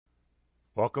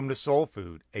Welcome to Soul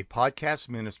Food, a podcast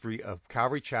ministry of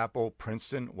Calvary Chapel,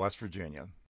 Princeton, West Virginia.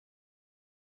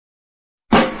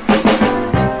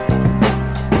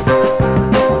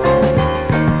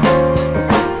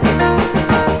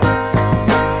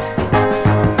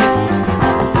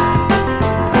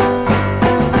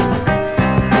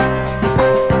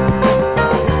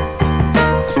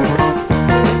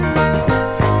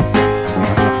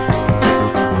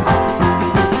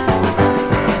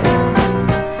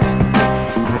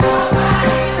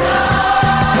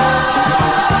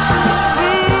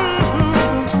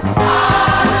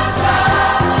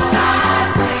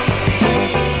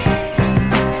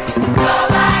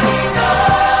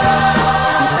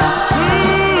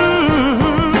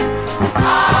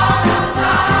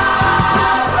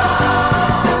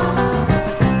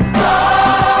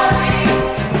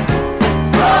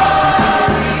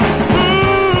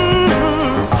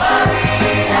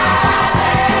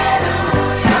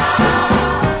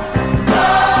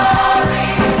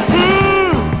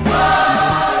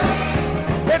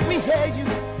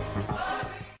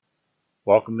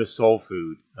 Welcome to Soul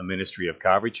Food, a ministry of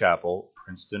Calvary Chapel,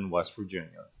 Princeton, West Virginia.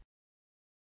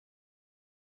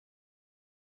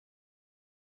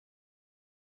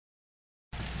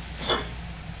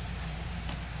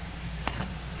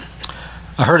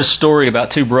 I heard a story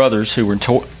about two brothers who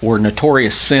were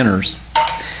notorious sinners.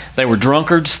 They were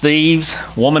drunkards, thieves,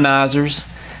 womanizers,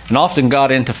 and often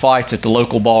got into fights at the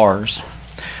local bars.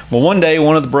 Well, one day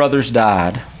one of the brothers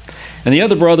died, and the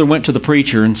other brother went to the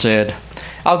preacher and said,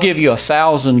 "I'll give you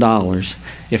 $1,000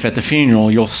 if at the funeral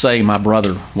you'll say my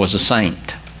brother was a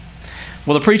saint."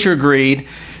 Well, the preacher agreed,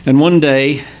 and one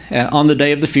day, on the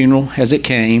day of the funeral, as it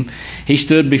came, he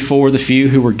stood before the few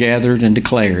who were gathered and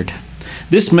declared,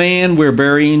 "This man we're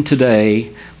burying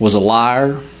today was a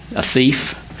liar, a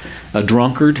thief, a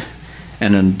drunkard,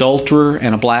 an adulterer,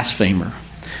 and a blasphemer.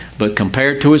 But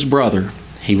compared to his brother,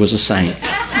 he was a saint."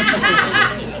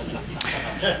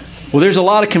 Well, there's a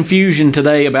lot of confusion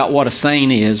today about what a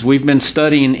saint is. We've been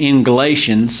studying in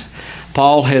Galatians.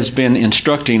 Paul has been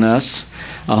instructing us.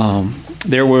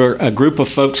 There were a group of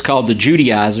folks called the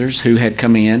Judaizers who had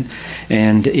come in,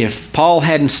 and if Paul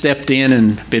hadn't stepped in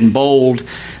and been bold,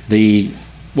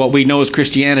 what we know as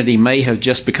Christianity may have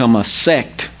just become a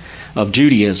sect of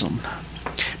Judaism.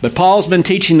 But Paul's been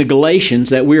teaching the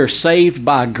Galatians that we are saved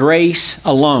by grace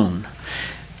alone,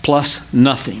 plus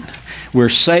nothing. We're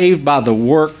saved by the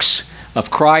works of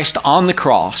Christ on the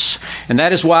cross. And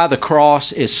that is why the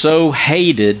cross is so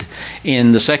hated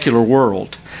in the secular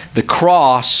world. The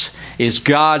cross is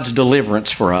God's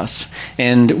deliverance for us.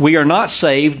 And we are not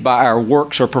saved by our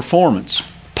works or performance.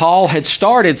 Paul had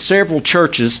started several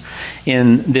churches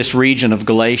in this region of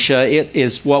Galatia. It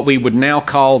is what we would now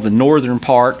call the northern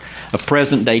part of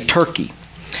present-day Turkey.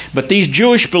 But these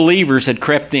Jewish believers had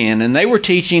crept in, and they were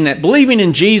teaching that believing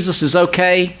in Jesus is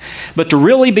okay, but to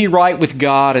really be right with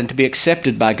God and to be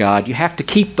accepted by God, you have to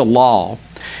keep the law.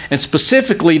 And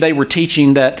specifically, they were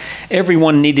teaching that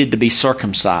everyone needed to be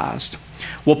circumcised.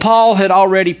 Well, Paul had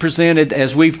already presented,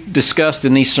 as we've discussed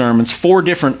in these sermons, 4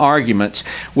 different arguments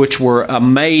which were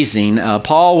amazing.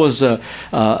 Paul was an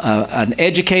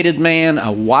educated man,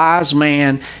 a wise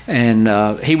man,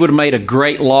 and he would have made a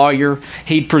great lawyer.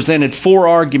 He'd presented 4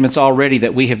 arguments already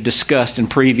that we have discussed in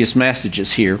previous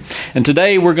messages here. And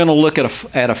today we're going to look at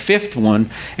a 5th one,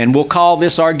 and we'll call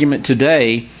this argument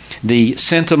today the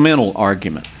sentimental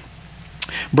argument.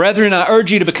 "Brethren, I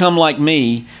urge you to become like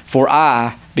me, for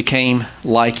I became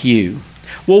like you."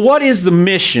 Well, what is the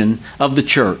mission of the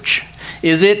church?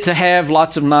 Is it to have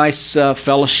lots of nice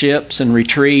fellowships and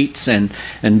retreats and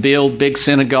build big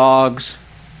synagogues?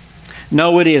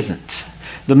 No, it isn't.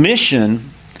 The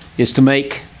mission is to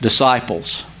make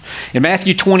disciples. In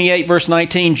Matthew 28, verse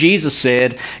 19, Jesus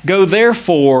said, "Go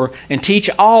therefore and teach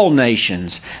all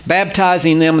nations,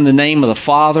 baptizing them in the name of the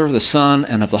Father, the Son,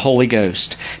 and of the Holy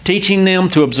Ghost, teaching them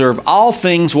to observe all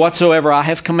things whatsoever I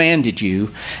have commanded you.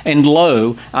 And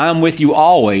lo, I am with you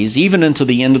always, even unto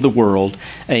the end of the world.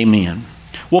 Amen."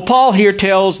 Well, Paul here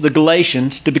tells the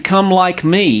Galatians to become like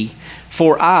me,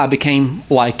 for I became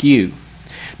like you.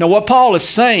 Now, what Paul is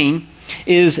saying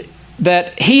is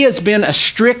that he has been a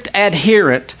strict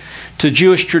adherent to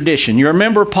Jewish tradition. You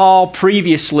remember Paul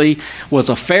previously was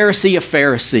a Pharisee of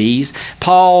Pharisees.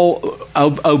 Paul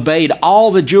obeyed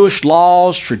all the Jewish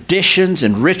laws, traditions,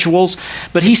 and rituals.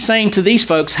 But he's saying to these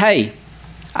folks, hey,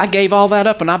 I gave all that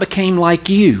up and I became like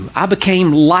you. I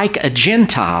became like a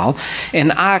Gentile,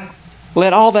 and I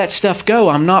Let all that stuff go.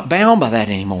 I'm not bound by that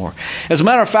anymore. As a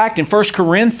matter of fact, in 1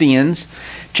 Corinthians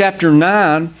chapter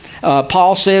 9,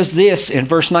 Paul says this in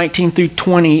verse 19 through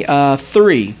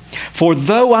 23. For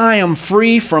though I am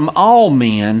free from all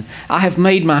men, I have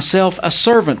made myself a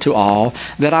servant to all,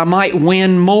 that I might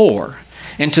win more.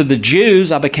 And to the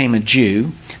Jews I became a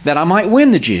Jew, that I might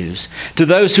win the Jews. To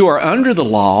those who are under the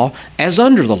law, as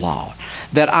under the law,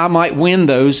 that I might win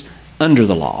those under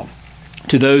the law.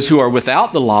 To those who are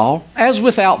without the law, as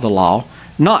without the law,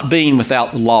 not being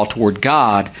without the law toward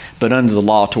God, but under the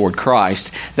law toward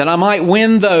Christ, that I might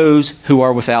win those who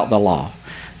are without the law.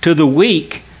 To the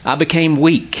weak I became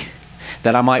weak,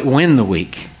 that I might win the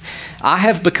weak. I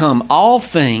have become all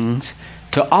things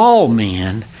to all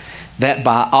men, that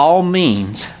by all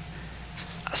means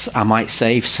I might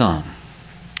save some.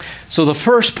 So the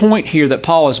first point here that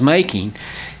Paul is making,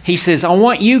 he says, I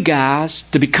want you guys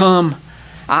to become,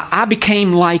 I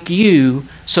became like you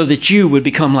so that you would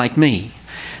become like me.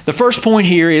 The first point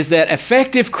here is that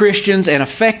effective Christians and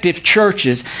effective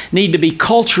churches need to be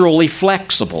culturally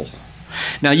flexible.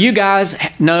 Now you guys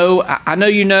know, I know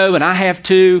you know, and I have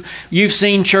too, you've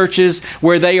seen churches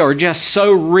where they are just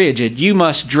so rigid. You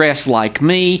must dress like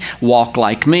me, walk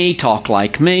like me, talk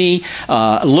like me,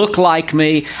 look like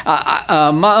me.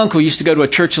 My uncle used to go to a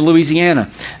church in Louisiana.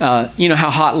 You know how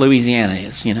hot Louisiana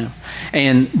is, you know.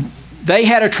 And they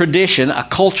had a tradition, a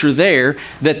culture there,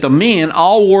 that the men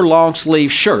all wore long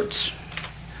sleeve shirts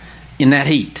in that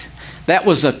heat. That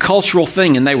was a cultural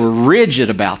thing, and they were rigid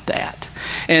about that.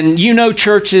 And you know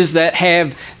churches that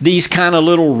have these kind of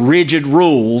little rigid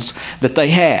rules that they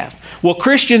have. Well,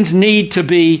 Christians need to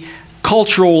be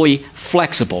culturally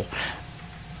flexible.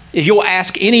 If you'll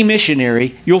ask any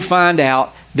missionary, you'll find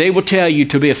out they will tell you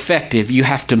to be effective, you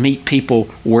have to meet people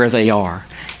where they are.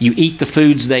 You eat the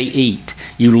foods they eat.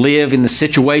 You live in the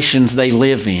situations they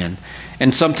live in.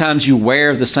 And sometimes you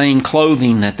wear the same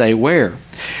clothing that they wear.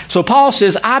 So Paul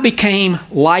says, I became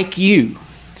like you,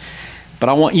 but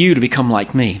I want you to become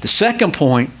like me. The second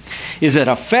point is that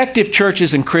effective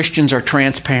churches and Christians are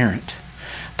transparent.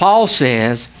 Paul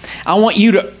says, I want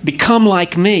you to become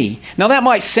like me. Now that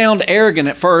might sound arrogant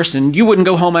at first, and you wouldn't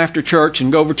go home after church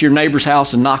and go over to your neighbor's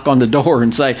house and knock on the door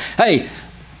and say, hey,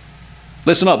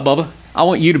 listen up, Bubba. I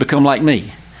want you to become like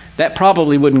me. That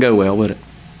probably wouldn't go well, would it?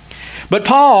 But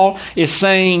Paul is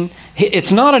saying,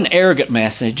 it's not an arrogant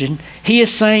message. And he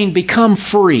is saying, become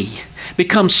free.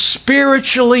 Become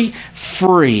spiritually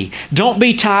free. Don't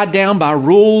be tied down by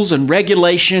rules and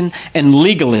regulation and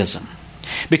legalism.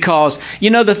 Because,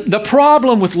 you know, the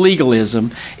problem with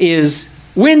legalism is,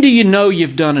 when do you know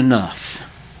you've done enough?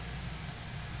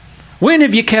 When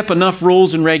have you kept enough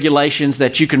rules and regulations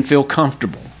that you can feel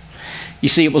comfortable? You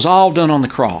see, it was all done on the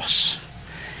cross.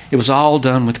 It was all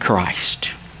done with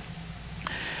Christ.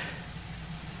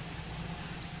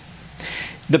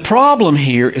 The problem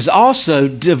here is also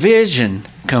division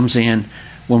comes in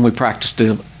when we practice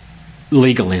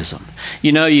legalism.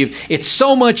 You know, it's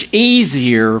so much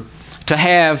easier to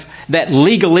have that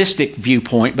legalistic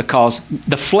viewpoint because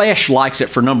the flesh likes it,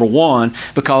 for number one,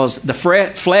 because the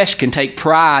flesh can take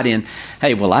pride in,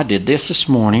 hey, well, I did this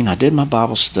morning. I did my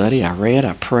Bible study. I read.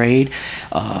 I prayed.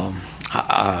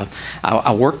 I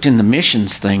worked in the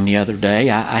missions thing the other day.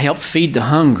 I helped feed the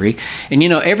hungry. And, you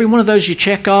know, every one of those you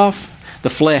check off, the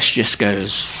flesh just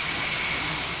goes,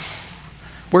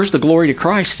 where's the glory to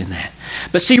Christ in that?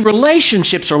 But see,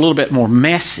 relationships are a little bit more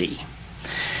messy.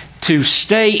 To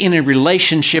stay in a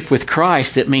relationship with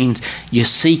Christ, it means you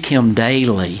seek Him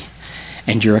daily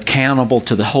and you're accountable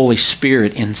to the Holy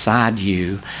Spirit inside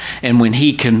you. And when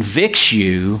He convicts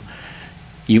you,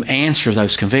 you answer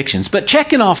those convictions. But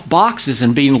checking off boxes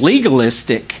and being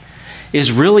legalistic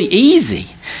is really easy.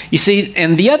 You see,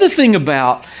 and the other thing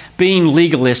about being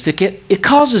legalistic, it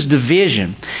causes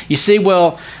division. You see,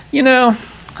 well, you know,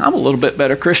 I'm a little bit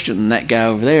better Christian than that guy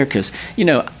over there because, you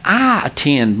know, I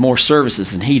attend more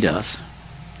services than he does.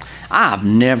 I've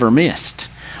never missed.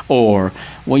 Or,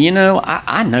 well, you know,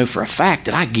 I know for a fact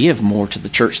that I give more to the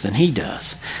church than he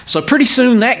does. So pretty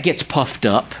soon that gets puffed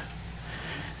up.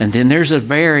 And then there's a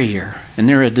barrier and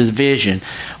there's a division.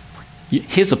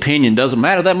 His opinion doesn't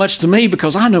matter that much to me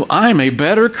because I know I'm a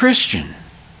better Christian.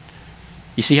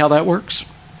 You see how that works?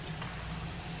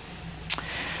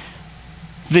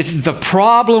 The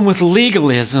problem with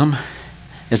legalism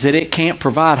is that it can't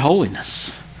provide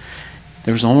holiness.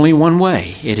 There's only one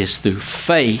way. It is through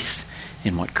faith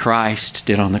in what Christ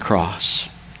did on the cross.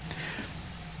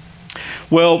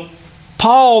 Well,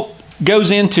 Paul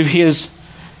goes into his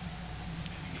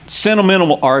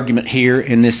sentimental argument here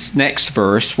in this next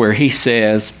verse where he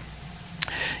says,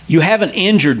 you haven't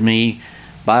injured me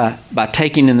by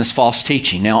taking in this false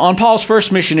teaching. Now, on Paul's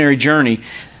first missionary journey,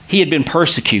 he had been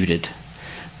persecuted.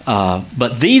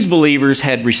 But these believers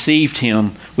had received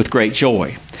him with great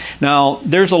joy. Now,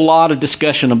 there's a lot of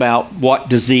discussion about what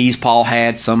disease Paul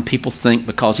had. Some people think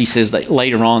because he says that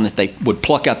later on that they would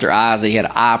pluck out their eyes, he had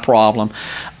an eye problem.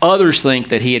 Others think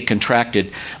that he had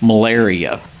contracted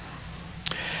malaria.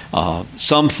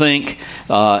 Some think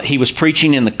he was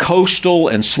preaching in the coastal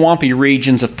and swampy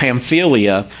regions of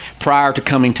Pamphylia prior to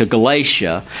coming to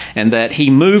Galatia, and that he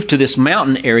moved to this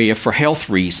mountain area for health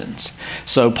reasons.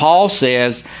 So Paul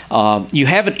says, you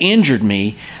haven't injured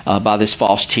me by this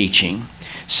false teaching.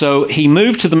 So he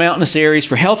moved to the mountainous areas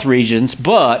for health reasons,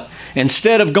 but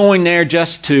instead of going there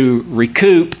just to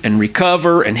recoup and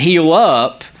recover and heal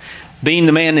up, being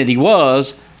the man that he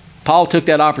was, Paul took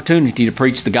that opportunity to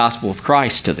preach the gospel of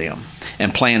Christ to them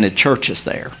and planted churches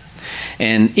there.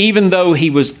 And even though he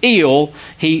was ill,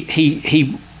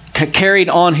 he carried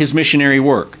on his missionary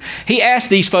work. He asked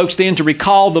these folks then to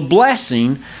recall the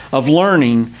blessing of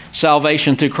learning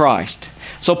salvation through Christ.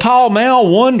 So Paul now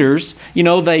wonders,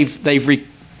 they've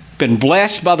been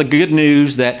blessed by the good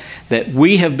news that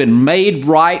we have been made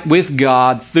right with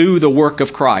God through the work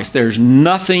of Christ. There's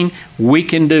nothing we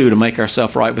can do to make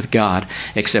ourselves right with God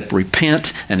except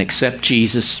repent and accept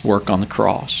Jesus' work on the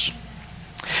cross.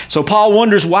 So Paul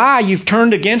wonders why you've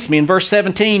turned against me. In verse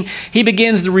 17, he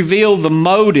begins to reveal the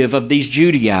motive of these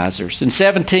Judaizers. In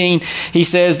 17, he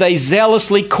says, they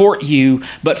zealously court you,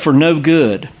 but for no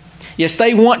good. Yes,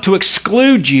 they want to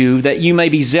exclude you that you may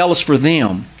be zealous for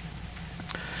them.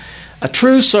 A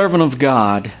true servant of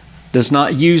God does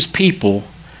not use people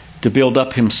to build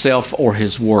up himself or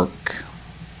his work.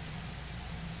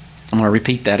 I'm going to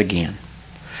repeat that again.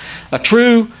 A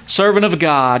true servant of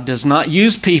God does not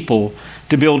use people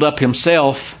to build up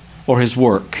himself or his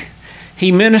work.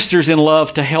 He ministers in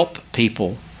love to help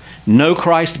people know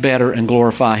Christ better and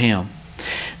glorify Him.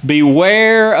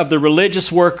 Beware of the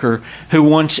religious worker who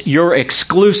wants your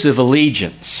exclusive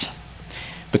allegiance,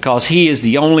 because he is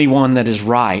the only one that is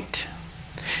right.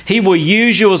 He will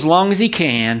use you as long as he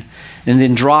can and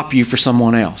then drop you for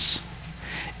someone else.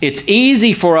 It's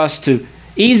easier for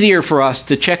us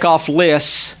to check off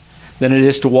lists than it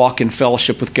is to walk in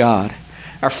fellowship with God.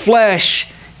 Our flesh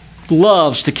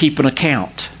loves to keep an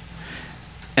account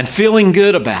and feeling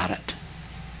good about it.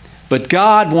 But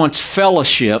God wants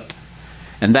fellowship,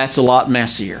 and that's a lot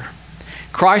messier.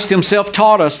 Christ Himself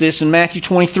taught us this in Matthew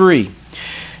 23.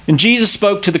 And Jesus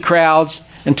spoke to the crowds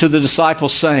and to the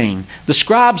disciples, saying, the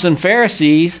scribes and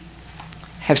Pharisees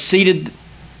have seated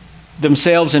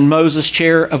themselves in Moses'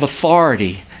 chair of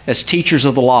authority as teachers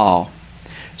of the law.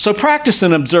 So practice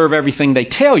and observe everything they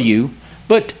tell you,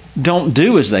 but don't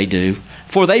do as they do,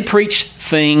 for they preach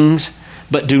things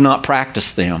but do not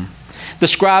practice them. The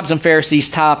scribes and Pharisees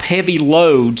tie up heavy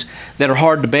loads that are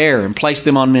hard to bear and place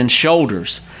them on men's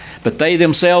shoulders, but they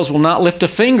themselves will not lift a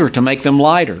finger to make them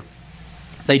lighter.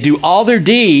 They do all their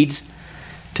deeds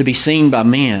to be seen by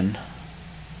men.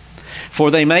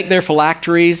 For they make their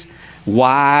phylacteries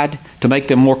wide to make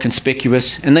them more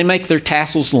conspicuous, and they make their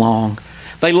tassels long.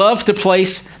 They love to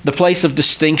place the place of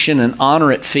distinction and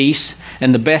honor at feasts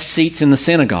and the best seats in the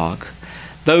synagogue,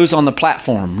 those on the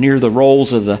platform near the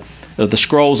rolls of the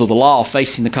scrolls of the law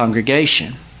facing the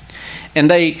congregation. And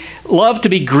they love to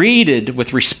be greeted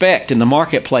with respect in the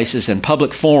marketplaces and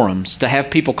public forums, to have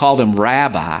people call them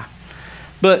rabbi.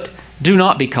 But do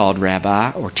not be called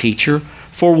rabbi or teacher,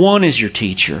 for one is your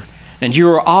teacher, and you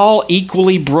are all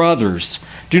equally brothers.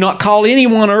 Do not call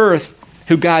anyone on earth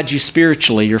who guides you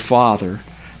spiritually your Father,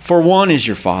 for one is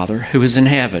your Father who is in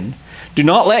heaven. Do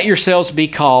not let yourselves be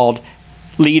called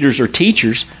leaders or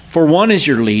teachers, for one is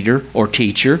your leader or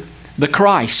teacher, the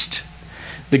Christ.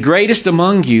 The greatest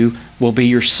among you will be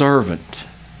your servant.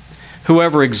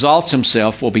 Whoever exalts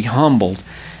himself will be humbled,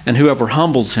 and whoever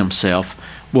humbles himself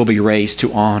will be raised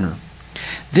to honor.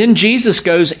 Then Jesus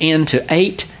goes into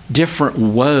 8 different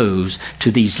woes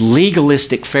to these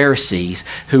legalistic Pharisees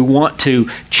who want to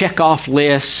check off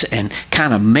lists and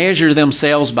kind of measure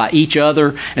themselves by each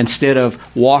other instead of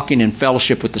walking in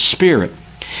fellowship with the Spirit.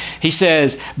 He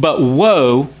says, but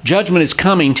woe, judgment is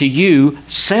coming to you,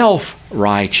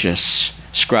 self-righteous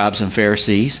scribes and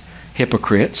Pharisees,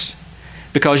 hypocrites,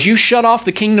 because you shut off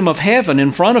the kingdom of heaven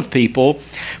in front of people,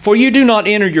 for you do not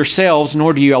enter yourselves,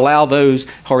 nor do you allow those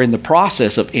who are in the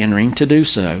process of entering to do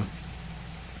so.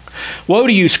 Woe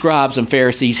to you, scribes and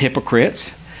Pharisees,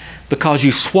 hypocrites, because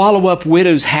you swallow up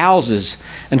widows' houses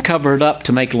and cover it up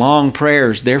to make long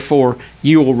prayers. Therefore,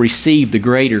 you will receive the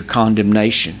greater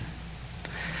condemnation.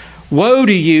 Woe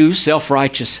to you,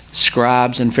 self-righteous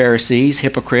scribes and Pharisees,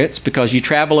 hypocrites, because you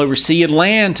travel over sea and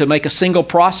land to make a single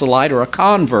proselyte or a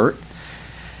convert.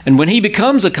 And when he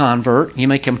becomes a convert, you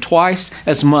make him twice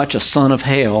as much a son of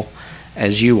hell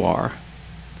as you are.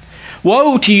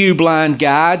 Woe to you, blind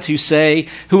guides, who say,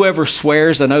 whoever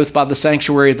swears an oath by the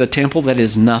sanctuary of the temple, that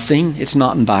is nothing, it's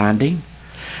not binding.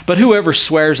 But whoever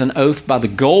swears an oath by the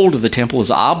gold of the temple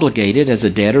is obligated as a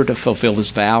debtor to fulfill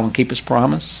his vow and keep his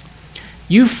promise.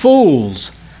 You fools,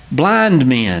 blind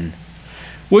men,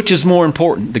 which is more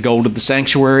important, the gold of the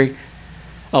sanctuary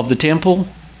of the temple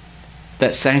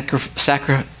that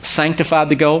sanctified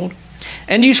the gold?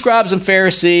 And you scribes and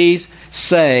Pharisees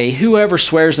say, whoever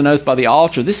swears an oath by the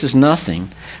altar, this is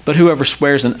nothing. But whoever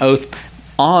swears an oath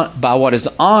by what is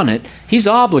on it, he's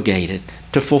obligated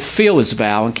to fulfill his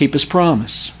vow and keep his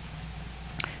promise.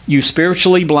 You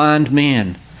spiritually blind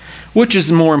men, which is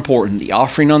more important, the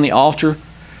offering on the altar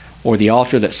or the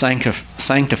altar that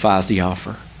sanctifies the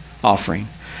offering?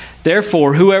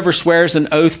 Therefore, whoever swears an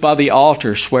oath by the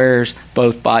altar swears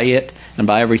both by it and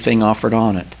by everything offered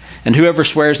on it. And whoever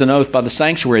swears an oath by the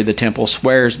sanctuary of the temple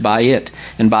swears by it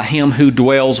and by him who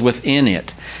dwells within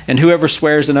it. And whoever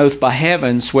swears an oath by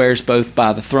heaven swears both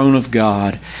by the throne of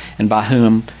God and by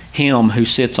him who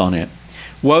sits on it.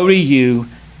 Woe to you,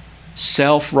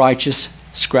 self-righteous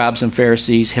scribes and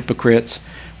Pharisees, hypocrites,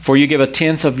 for you give a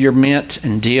tenth of your mint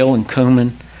and dill and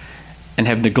cumin, and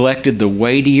have neglected the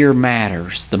weightier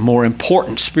matters, the more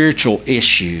important spiritual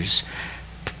issues,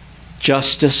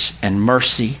 justice and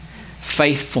mercy,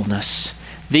 faithfulness.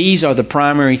 These are the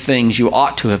primary things you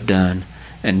ought to have done,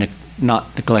 and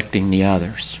not neglecting the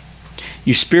others.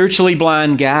 You spiritually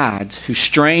blind guides who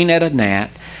strain at a gnat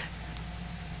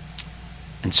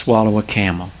and swallow a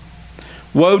camel.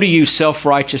 Woe to you,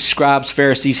 self-righteous scribes,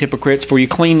 Pharisees, hypocrites, for you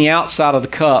clean the outside of the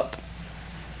cup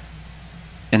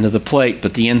and of the plate,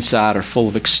 but the inside are full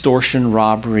of extortion,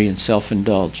 robbery, and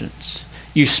self-indulgence.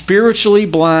 You spiritually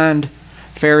blind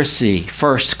Pharisee,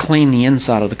 first clean the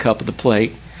inside of the cup of the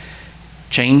plate.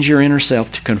 Change your inner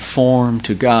self to conform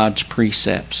to God's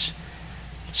precepts,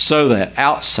 so that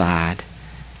outside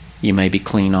you may be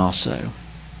clean also.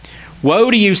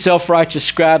 Woe to you, self-righteous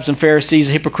scribes and Pharisees,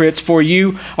 hypocrites, for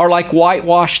you are like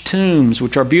whitewashed tombs,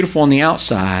 which are beautiful on the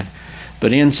outside,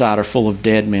 but inside are full of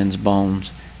dead men's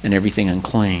bones and everything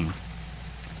unclean.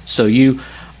 So you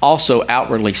also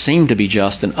outwardly seem to be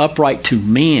just and upright to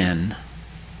men,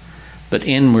 but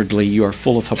inwardly you are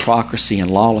full of hypocrisy and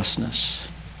lawlessness.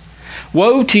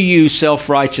 Woe to you,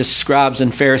 self-righteous scribes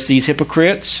and Pharisees,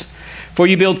 hypocrites, for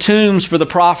you build tombs for the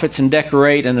prophets and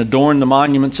decorate and adorn the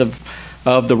monuments of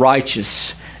the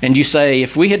righteous. And you say,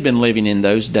 if we had been living in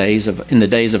those days, in the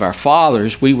days of our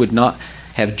fathers, we would not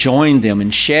have joined them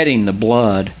in shedding the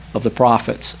blood of the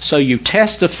prophets. So you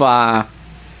testify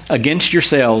against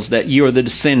yourselves that you are the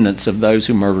descendants of those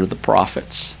who murdered the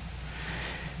prophets.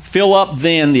 Fill up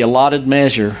then the allotted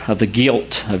measure of the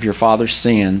guilt of your father's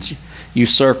sins. You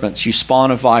serpents, you spawn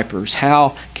of vipers,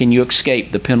 how can you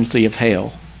escape the penalty of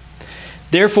hell?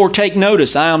 Therefore take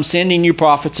notice, I am sending you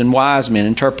prophets and wise men,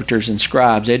 interpreters and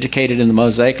scribes, educated in the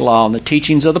Mosaic law and the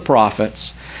teachings of the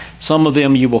prophets. Some of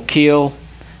them you will kill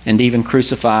and even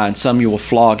crucify, and some you will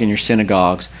flog in your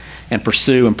synagogues and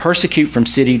pursue and persecute from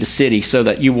city to city, so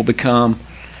that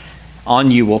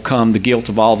on you will come the guilt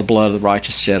of all the blood of the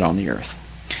righteous shed on the earth.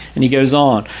 And he goes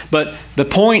on. But the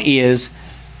point is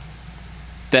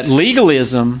that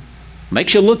legalism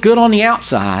makes you look good on the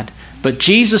outside, but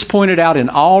Jesus pointed out in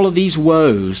all of these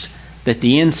woes that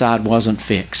the inside wasn't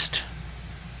fixed.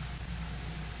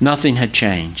 Nothing had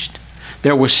changed.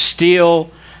 There was still,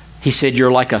 he said,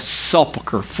 you're like a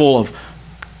sepulcher full of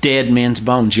dead men's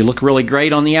bones. You look really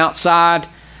great on the outside,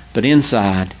 but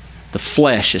inside, the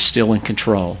flesh is still in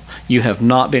control. You have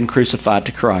not been crucified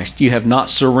to Christ. You have not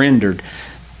surrendered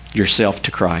yourself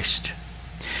to Christ.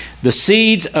 The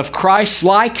seeds of Christ's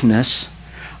likeness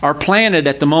are planted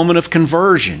at the moment of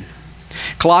conversion.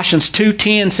 Colossians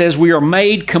 2:10 says we are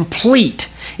made complete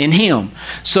in Him.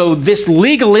 So this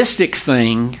legalistic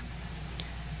thing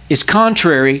is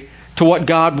contrary to what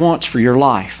God wants for your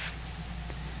life.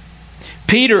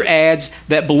 Peter adds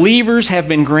that believers have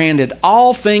been granted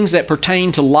all things that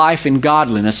pertain to life and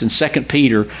godliness in 2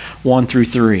 Peter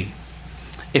 1-3.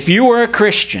 If you are a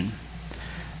Christian,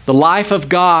 the life of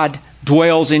God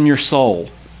dwells in your soul,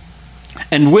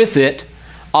 and with it,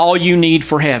 all you need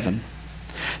for heaven.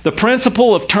 The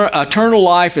principle of eternal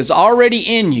life is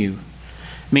already in you,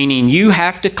 meaning you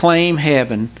have to claim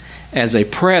heaven as a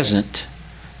present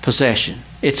possession.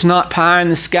 It's not pie in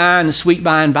the sky and the sweet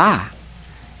by and by.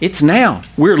 It's now.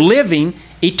 We're living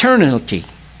eternity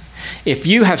if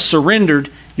you have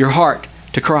surrendered your heart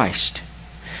to Christ.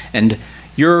 And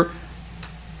your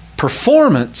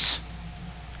performance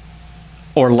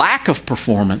or lack of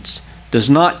performance does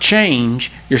not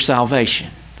change your salvation.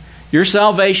 Your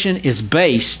salvation is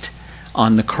based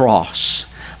on the cross,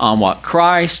 on what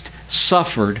Christ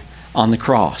suffered on the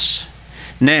cross.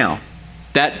 Now,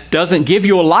 that doesn't give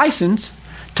you a license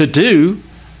to do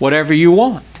whatever you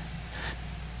want.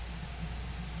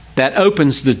 That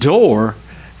opens the door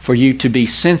for you to be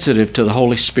sensitive to the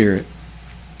Holy Spirit.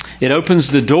 It opens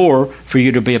the door for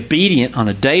you to be obedient on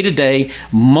a day-to-day,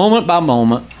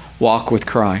 moment-by-moment walk with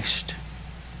Christ.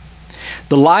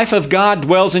 The life of God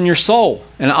dwells in your soul,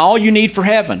 and all you need for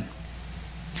heaven.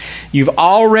 You've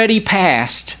already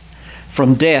passed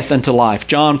from death unto life.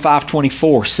 John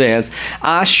 5:24 says,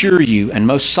 I assure you and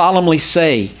most solemnly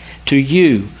say to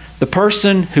you, the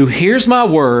person who hears my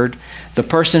word, the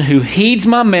person who heeds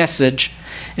my message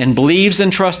and believes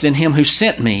and trusts in Him who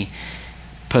sent me,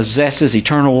 possesses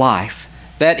eternal life.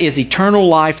 That is, eternal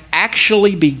life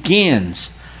actually begins.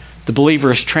 The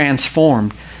believer is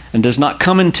transformed and does not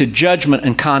come into judgment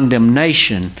and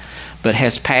condemnation, but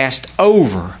has passed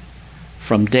over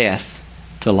from death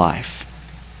to life.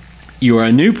 You are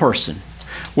a new person.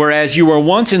 Whereas you were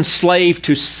once enslaved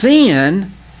to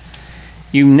sin,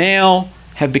 you now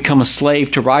have become a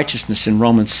slave to righteousness. In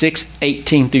Romans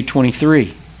 6:18 through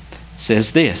 23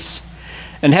 says this,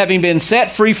 and having been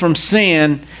set free from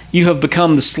sin, you have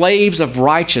become the slaves of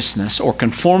righteousness, or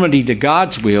conformity to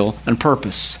God's will and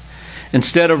purpose.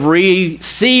 Instead of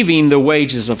receiving the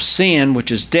wages of sin,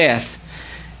 which is death,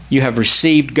 you have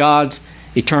received God's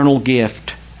eternal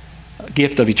gift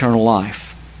of eternal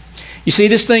life. You see,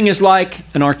 this thing is like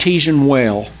an artesian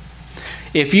well.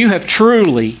 If you have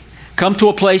truly come to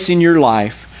a place in your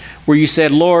life where you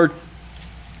said, Lord,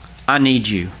 I need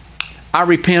you. I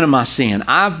repent of my sin.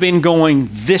 I've been going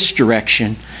this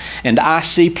direction, and I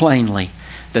see plainly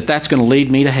that that's going to lead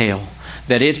me to hell.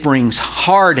 That it brings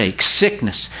heartache,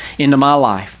 sickness into my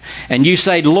life. And you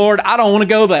say, Lord, I don't want to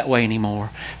go that way anymore.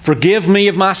 Forgive me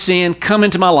of my sin. Come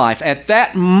into my life. At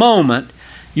that moment,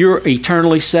 you're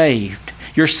eternally saved.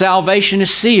 Your salvation is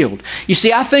sealed. You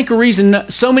see, I think a reason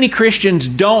so many Christians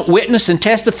don't witness and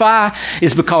testify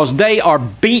is because they are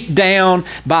beat down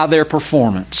by their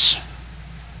performance.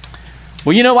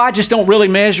 Well, I just don't really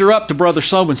measure up to brother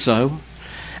so-and-so.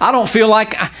 I don't feel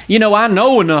like, I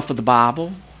know enough of the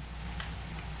Bible.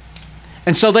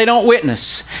 And so they don't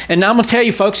witness. And I'm going to tell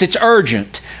you, folks, it's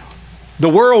urgent. The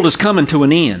world is coming to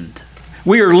an end.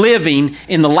 We are living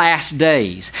in the last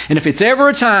days. And if it's ever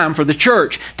a time for the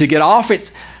church to get off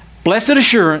its blessed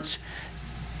assurance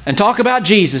and talk about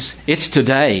Jesus, it's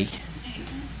today.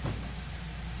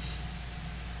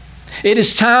 It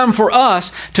is time for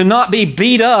us to not be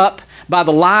beat up by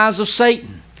the lies of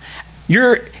Satan.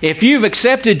 If you've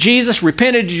accepted Jesus,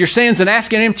 repented of your sins, and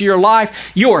asking Him into your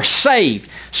life, you are saved.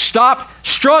 Stop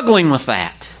struggling with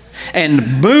that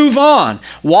and move on.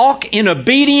 Walk in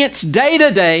obedience day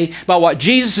to day by what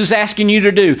Jesus is asking you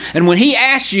to do. And when He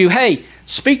asks you, hey,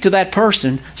 speak to that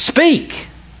person, speak.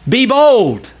 Be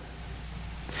bold.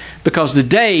 Because the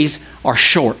days are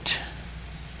short.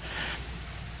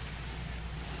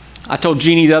 I told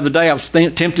Jeannie the other day I was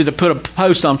tempted to put a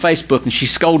post on Facebook, and she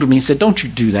scolded me and said, don't you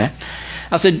do that.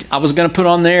 I said I was going to put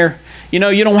on there, you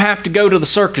don't have to go to the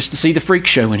circus to see the freak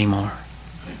show anymore.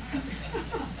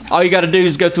 All you got to do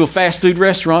is go through a fast food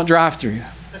restaurant drive-through.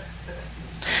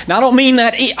 Now, I don't mean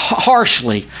that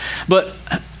harshly, but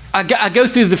I go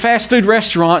through the fast food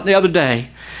restaurant the other day,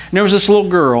 and there was this little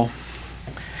girl,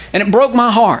 and it broke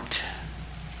my heart.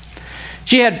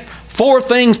 She had 4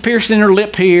 things pierced in her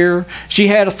lip here. She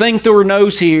had a thing through her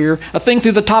nose here, a thing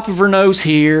through the top of her nose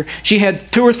here. She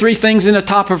had 2 or 3 things in the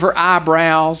top of her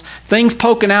eyebrows, things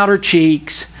poking out her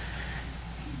cheeks.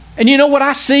 And you know what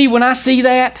I see when I see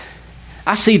that?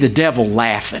 I see the devil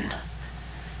laughing.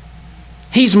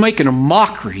 He's making a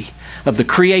mockery of the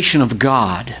creation of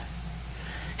God.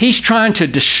 He's trying to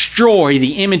destroy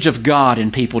the image of God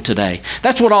in people today.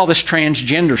 That's what all this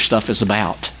transgender stuff is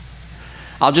about.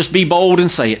 I'll just be bold and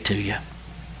say it to you.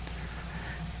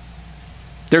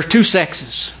 There's 2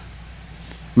 sexes,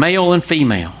 male and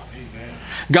female. Amen.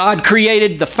 God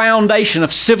created the foundation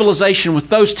of civilization with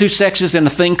those 2 sexes in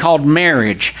a thing called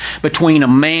marriage between a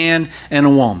man and a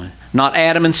woman. Not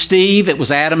Adam and Steve, it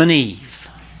was Adam and Eve.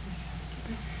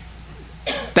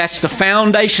 That's the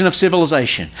foundation of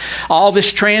civilization. All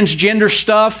this transgender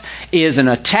stuff is an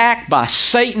attack by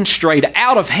Satan straight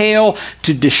out of hell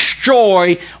to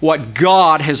destroy what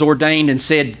God has ordained and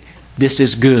said, this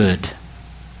is good.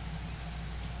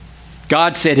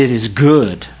 God said it is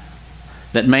good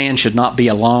that man should not be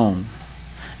alone.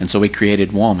 And so He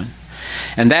created woman.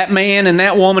 And that man and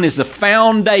that woman is the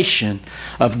foundation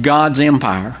of God's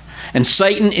empire. And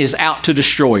Satan is out to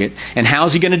destroy it. And how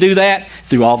is he going to do that?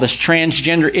 Through all this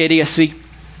transgender idiocy.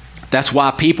 That's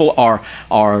why people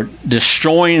are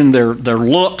destroying their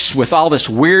looks with all this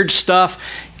weird stuff.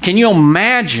 Can you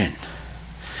imagine?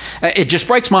 It just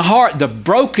breaks my heart,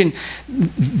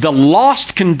 the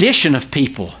lost condition of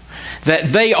people. That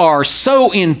they are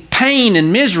so in pain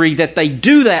and misery that they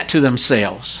do that to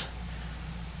themselves.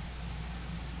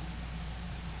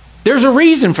 There's a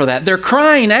reason for that. They're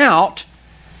crying out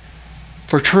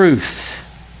for truth.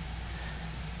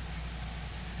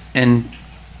 And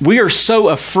we are so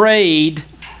afraid,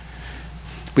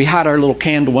 we hide our little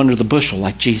candle under the bushel,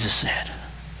 like Jesus said.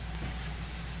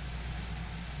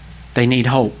 They need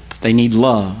hope. They need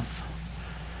love.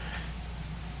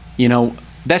 You know,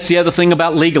 that's the other thing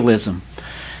about legalism.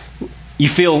 You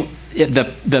feel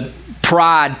the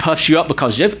pride puffs you up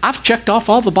because I've checked off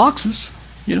all the boxes.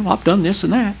 You know, I've done this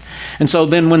and that. And so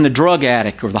then when the drug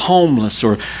addict or the homeless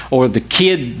or the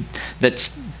kid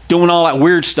that's doing all that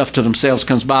weird stuff to themselves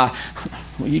comes by,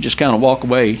 well, you just kind of walk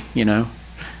away, you know,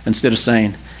 instead of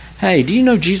saying, hey, do you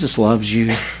know Jesus loves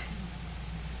you?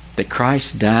 That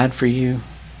Christ died for you?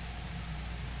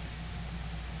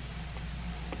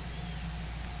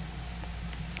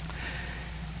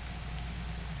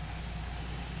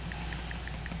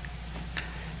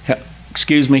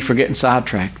 Excuse me for getting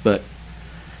sidetracked, but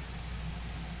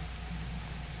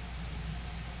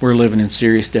we're living in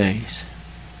serious days.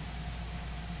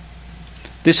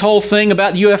 This whole thing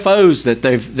about UFOs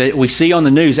that we see on the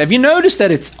news, have you noticed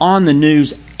that it's on the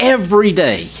news every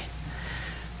day?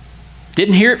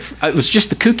 Didn't hear it. It was just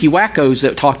the kooky wackos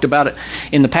that talked about it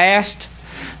in the past.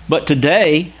 But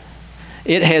today,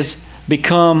 it has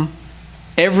become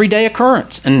everyday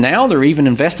occurrence. And now they're even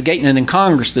investigating it in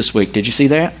Congress this week. Did you see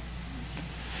that?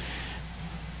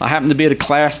 I happened to be at a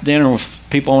class dinner with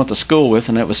people I went to school with,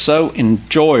 and it was so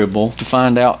enjoyable to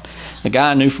find out the guy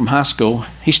I knew from high school,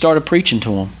 he started preaching to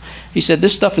them. He said,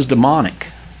 this stuff is demonic.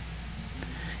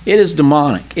 It is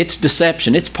demonic. It's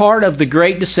deception. It's part of the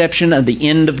great deception of the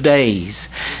end of days.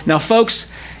 Now, folks,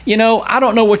 you know, I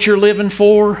don't know what you're living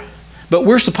for, but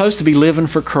we're supposed to be living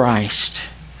for Christ.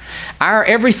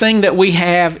 Everything that we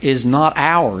have is not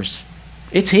ours.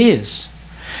 It's His.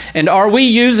 And are we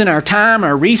using our time,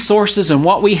 our resources, and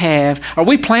what we have? Are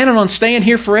we planning on staying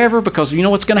here forever? Because you know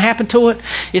what's going to happen to it?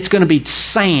 It's going to be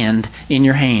sand in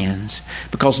your hands.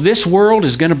 Because this world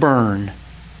is going to burn.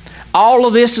 All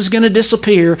of this is going to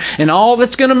disappear. And all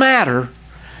that's going to matter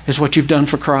is what you've done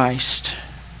for Christ.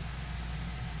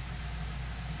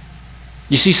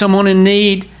 You see someone in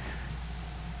need?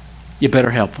 You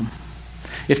better help them.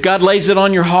 If God lays it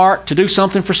on your heart to do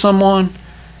something for someone,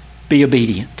 be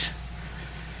obedient.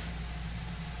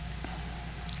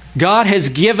 God has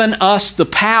given us the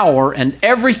power and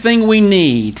everything we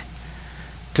need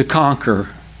to conquer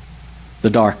the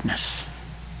darkness.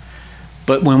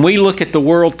 But when we look at the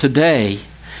world today,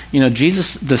 you know,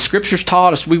 the Scriptures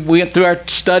taught us, we went through our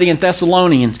study in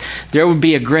Thessalonians, there would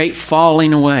be a great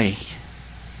falling away.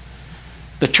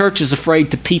 The church is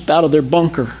afraid to peep out of their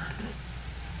bunker.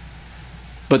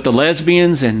 But the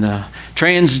lesbians and the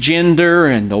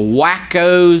transgender and the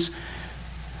wackos,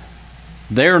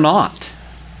 they're not.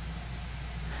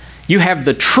 You have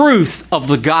the truth of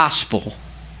the gospel.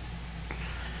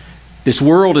 This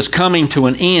world is coming to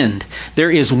an end.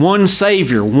 There is one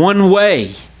Savior, one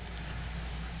way.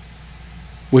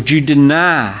 Would you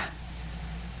deny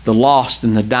the lost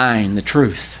and the dying the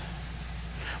truth?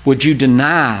 Would you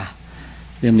deny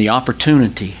them the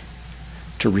opportunity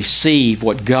to receive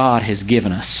what God has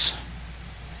given us?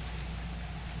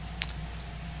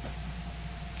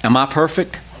 Am I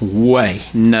perfect? Way.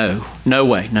 No. No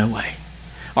way. No way.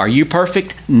 Are you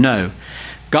perfect? No.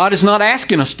 God is not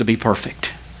asking us to be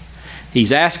perfect.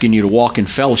 He's asking you to walk in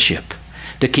fellowship,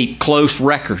 to keep close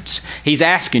records. He's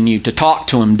asking you to talk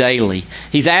to Him daily.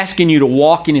 He's asking you to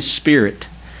walk in His Spirit.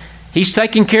 He's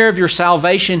taking care of your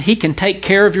salvation. He can take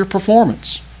care of your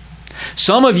performance.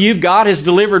 Some of you, God has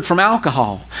delivered from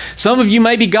alcohol. Some of you,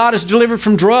 maybe God has delivered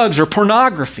from drugs or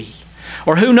pornography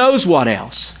or who knows what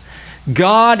else.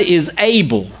 God is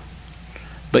able,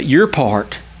 but your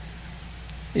part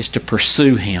is to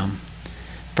pursue Him,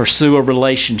 pursue a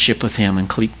relationship with Him, and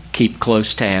keep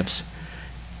close tabs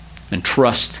and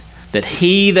trust that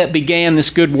He that began this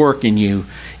good work in you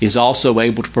is also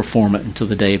able to perform it until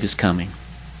the day of His coming.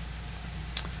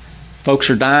 Folks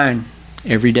are dying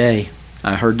every day.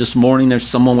 I heard this morning there's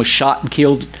someone was shot and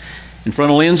killed in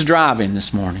front of Lynn's Drive-In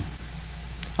this morning.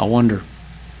 I wonder,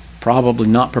 probably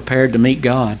not prepared to meet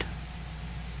God.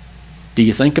 Do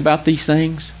you think about these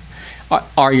things?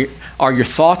 Are your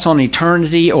thoughts on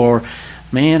eternity, or,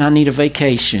 man, I need a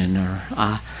vacation, or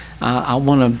I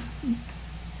want to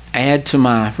add to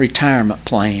my retirement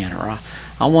plan, or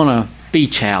I want a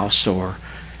beach house, or,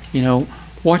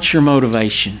 what's your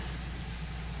motivation?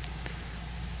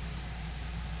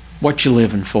 What you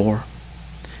living for?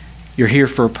 You're here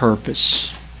for a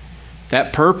purpose.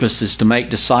 That purpose is to make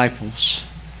disciples.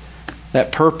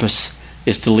 That purpose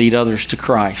is to lead others to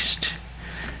Christ.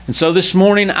 And so this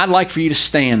morning, I'd like for you to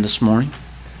stand this morning.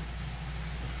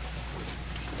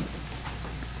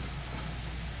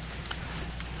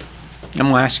 I'm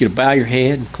going to ask you to bow your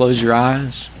head and close your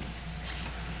eyes.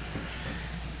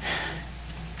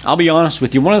 I'll be honest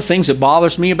with you. One of the things that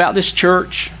bothers me about this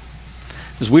church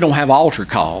is we don't have altar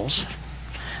calls.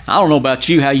 I don't know about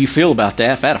you, how you feel about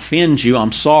that. If that offends you,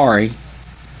 I'm sorry.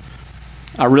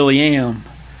 I really am.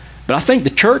 But I think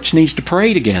the church needs to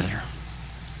pray together.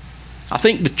 I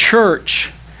think the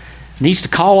church needs to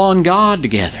call on God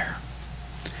together.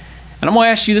 And I'm going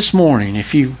to ask you this morning,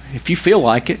 if you feel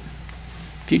like it,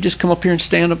 if you just come up here and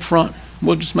stand up front,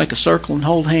 we'll just make a circle and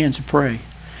hold hands and pray.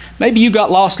 Maybe you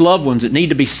got lost loved ones that need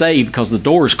to be saved because the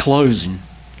door is closing.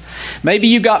 Maybe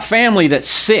you got family that's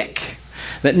sick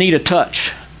that need a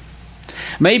touch.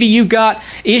 Maybe you've got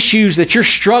issues that you're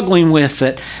struggling with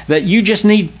that you just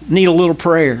need a little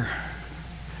prayer.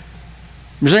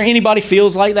 Is there anybody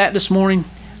feels like that this morning?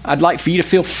 I'd like for you to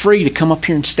feel free to come up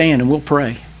here and stand, and we'll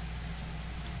pray.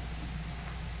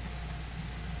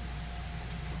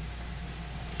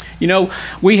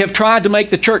 We have tried to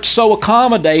make the church so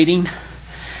accommodating.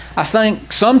 I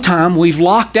think sometimes we've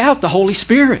locked out the Holy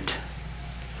Spirit.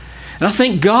 And I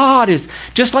think God is,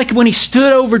 just like when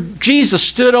Jesus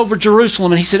stood over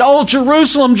Jerusalem and he said, "Oh,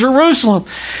 Jerusalem, Jerusalem,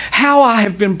 how I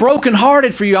have been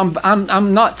brokenhearted for you."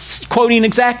 I'm not quoting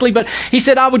exactly, but he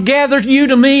said, "I would gather you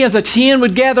to me as a hen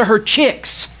would gather her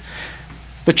chicks,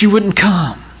 but you wouldn't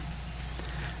come."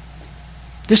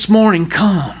 This morning,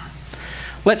 come.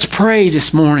 Let's pray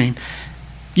this morning.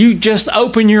 You just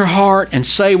open your heart and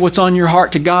say what's on your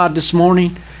heart to God this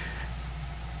morning.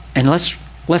 And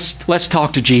let's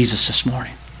talk to Jesus this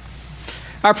morning.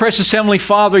 Our precious Heavenly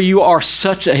Father, you are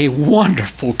such a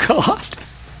wonderful God.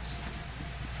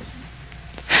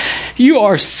 You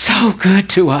are so good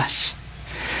to us.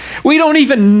 We don't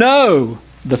even know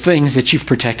the things that you've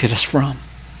protected us from.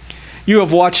 You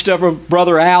have watched over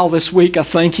Brother Al this week. I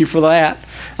thank you for that.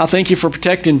 I thank you for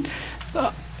protecting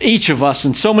each of us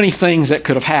and so many things that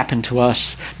could have happened to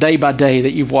us day by day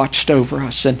that you've watched over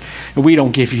us. And we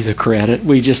don't give you the credit.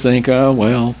 We just think, oh,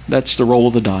 well, that's the roll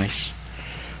of the dice.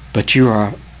 But you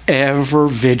are ever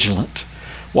vigilant,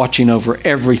 watching over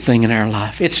everything in our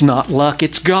life. It's not luck,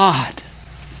 it's God.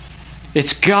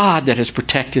 It's God that has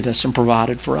protected us and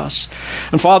provided for us.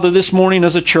 And Father, this morning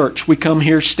as a church, we come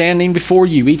here standing before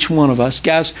you, each one of us.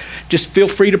 Guys, just feel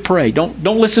free to pray. Don't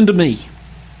listen to me.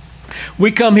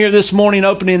 We come here this morning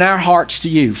opening our hearts to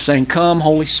you, saying, "Come,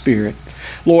 Holy Spirit."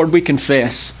 Lord, we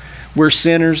confess we're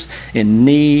sinners in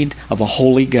need of a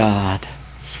holy God.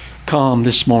 Come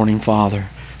this morning, Father.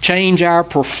 Change our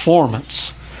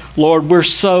performance. Lord, we're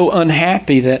so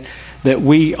unhappy that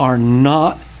we are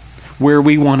not where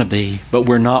we want to be, but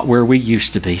we're not where we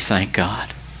used to be, thank God.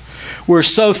 We're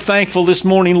so thankful this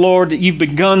morning, Lord, that you've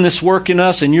begun this work in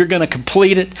us and you're going to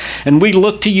complete it. And we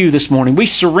look to you this morning. We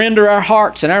surrender our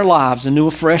hearts and our lives anew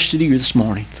afresh to you this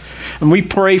morning. And we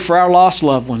pray for our lost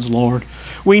loved ones, Lord.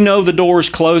 We know the door is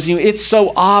closing. It's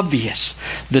so obvious.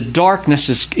 The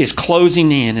darkness is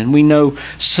closing in, and we know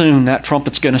soon that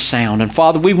trumpet's going to sound. And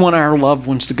Father, we want our loved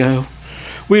ones to go.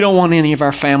 We don't want any of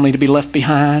our family to be left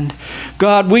behind.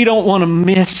 God, we don't want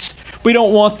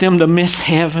them to miss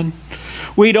heaven.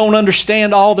 We don't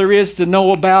understand all there is to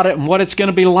know about it and what it's going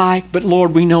to be like, but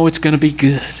Lord, we know it's going to be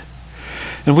good.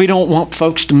 And we don't want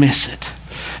folks to miss it.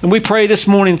 And we pray this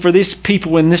morning for these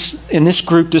people in this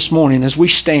group this morning as we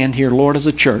stand here, Lord, as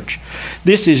a church.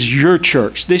 This is your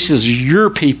church. This is your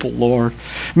people, Lord.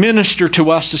 Minister to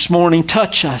us this morning.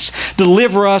 Touch us.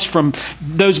 Deliver us from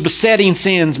those besetting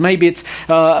sins. Maybe it's,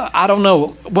 I don't know,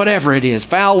 whatever it is,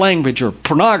 foul language or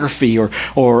pornography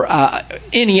or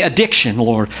any addiction,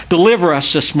 Lord. Deliver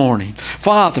us this morning.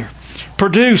 Father,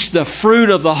 produce the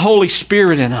fruit of the Holy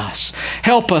Spirit in us.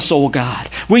 Help us, oh God.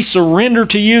 We surrender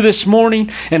to you this morning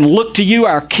and look to you,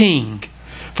 our King,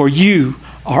 for you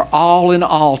are all in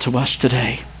all to us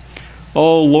today.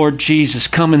 Oh, Lord Jesus,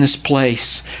 come in this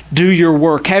place. Do your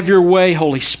work. Have your way,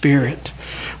 Holy Spirit.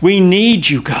 We need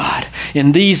you, God,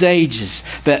 in these ages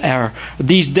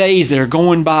these days that are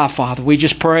going by, Father. We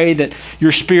just pray that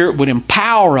your Spirit would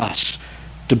empower us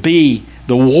to be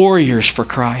the warriors for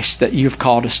Christ that you've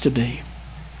called us to be.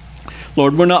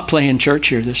 Lord, we're not playing church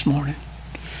here this morning.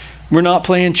 We're not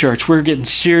playing church. We're getting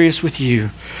serious with you.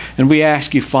 And we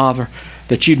ask you, Father,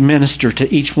 that you'd minister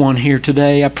to each one here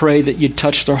today. I pray that you'd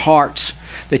touch their hearts,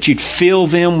 that you'd fill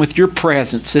them with your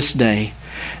presence this day.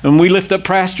 And we lift up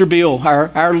Pastor Bill,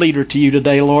 our leader, to you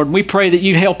today, Lord. And we pray that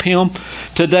you'd help him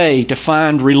today to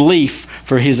find relief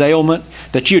for his ailment,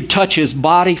 that you'd touch his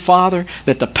body, Father,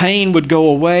 that the pain would go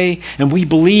away. And we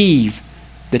believe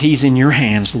that he's in your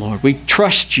hands, Lord. We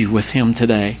trust you with him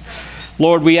today.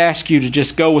 Lord, we ask you to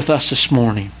just go with us this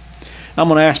morning. I'm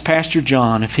going to ask Pastor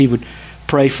John if he would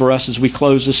pray for us as we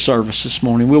close this service this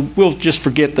morning. We'll just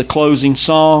forget the closing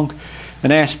song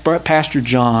and ask Pastor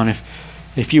John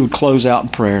if you would close out in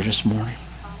prayer this morning.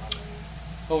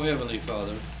 Oh, Heavenly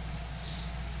Father,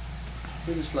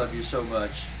 we just love you so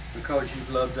much because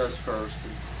you've loved us first.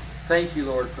 And thank you,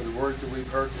 Lord, for the words that we've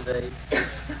heard today,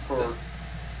 for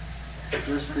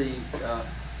just the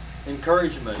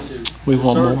encouragement to we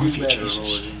want serve more you of you, better,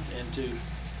 Jesus. Lord, and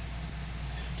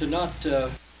to not